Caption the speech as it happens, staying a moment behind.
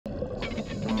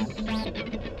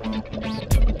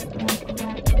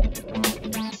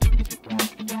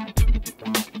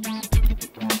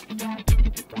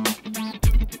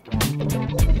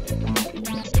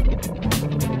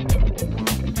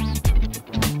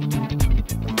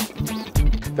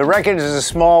The record is a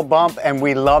small bump and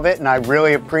we love it and I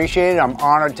really appreciate it. I'm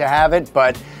honored to have it,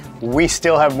 but we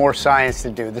still have more science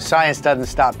to do. The science doesn't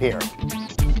stop here.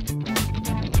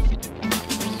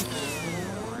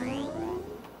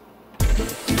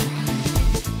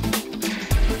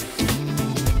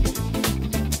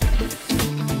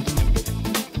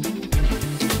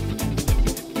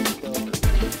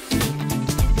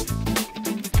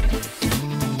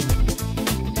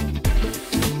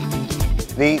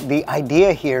 The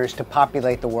idea here is to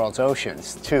populate the world's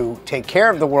oceans, to take care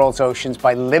of the world's oceans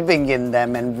by living in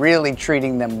them and really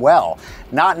treating them well,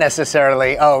 not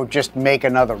necessarily, oh, just make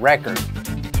another record.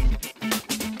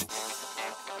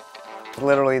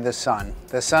 Literally the sun.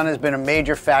 The sun has been a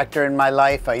major factor in my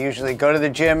life. I usually go to the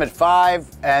gym at 5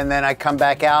 and then I come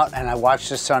back out and I watch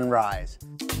the sun rise.